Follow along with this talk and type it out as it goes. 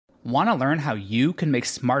Want to learn how you can make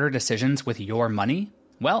smarter decisions with your money?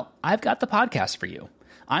 Well, I've got the podcast for you.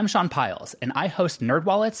 I'm Sean Piles, and I host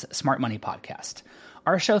NerdWallet's Smart Money Podcast.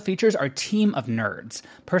 Our show features our team of nerds,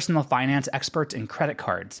 personal finance experts in credit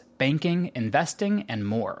cards, banking, investing, and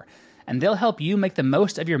more. And they'll help you make the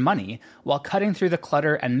most of your money while cutting through the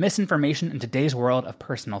clutter and misinformation in today's world of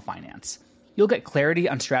personal finance. You'll get clarity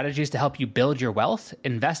on strategies to help you build your wealth,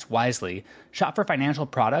 invest wisely, shop for financial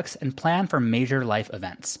products, and plan for major life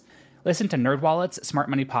events. Listen to NerdWallet's Smart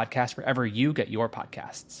Money Podcast wherever you get your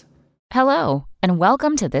podcasts. Hello, and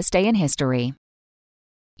welcome to This Day in History.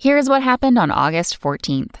 Here's what happened on August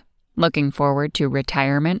 14th. Looking forward to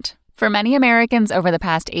retirement? For many Americans over the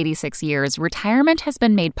past 86 years, retirement has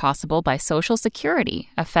been made possible by Social Security,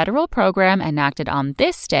 a federal program enacted on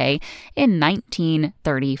this day in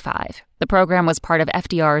 1935. The program was part of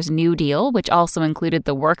FDR's New Deal, which also included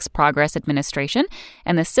the Works Progress Administration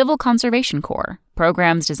and the Civil Conservation Corps,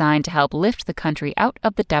 programs designed to help lift the country out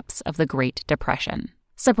of the depths of the Great Depression.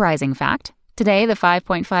 Surprising fact, today the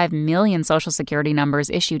 5.5 million Social Security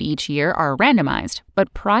numbers issued each year are randomized,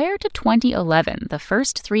 but prior to 2011, the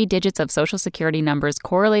first 3 digits of Social Security numbers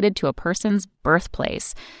correlated to a person's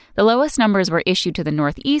birthplace. The lowest numbers were issued to the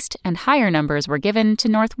Northeast, and higher numbers were given to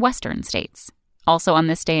Northwestern states. Also on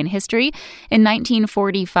this day in history, in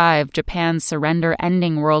 1945, Japan's surrender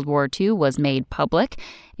ending World War II was made public.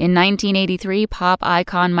 In 1983, pop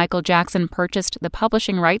icon Michael Jackson purchased the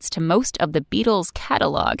publishing rights to most of the Beatles'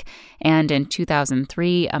 catalog. And in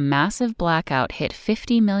 2003, a massive blackout hit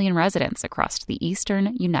 50 million residents across the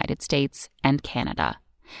eastern United States and Canada.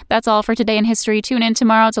 That's all for today in history. Tune in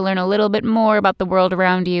tomorrow to learn a little bit more about the world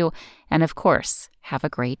around you. And of course, have a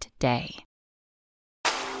great day.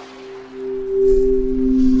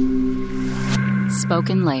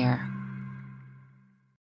 Spoken Layer.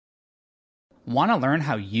 Want to learn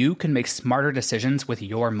how you can make smarter decisions with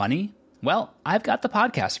your money? Well, I've got the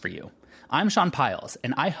podcast for you. I'm Sean Piles,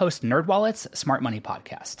 and I host NerdWallet's Smart Money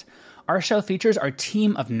Podcast. Our show features our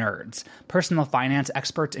team of nerds, personal finance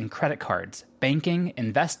experts in credit cards, banking,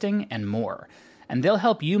 investing, and more. And they'll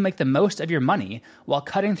help you make the most of your money while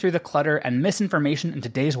cutting through the clutter and misinformation in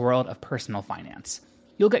today's world of personal finance.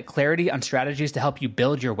 You'll get clarity on strategies to help you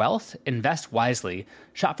build your wealth, invest wisely,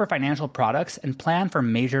 shop for financial products, and plan for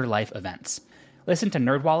major life events. Listen to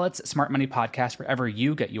NerdWallet's Smart Money Podcast wherever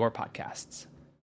you get your podcasts.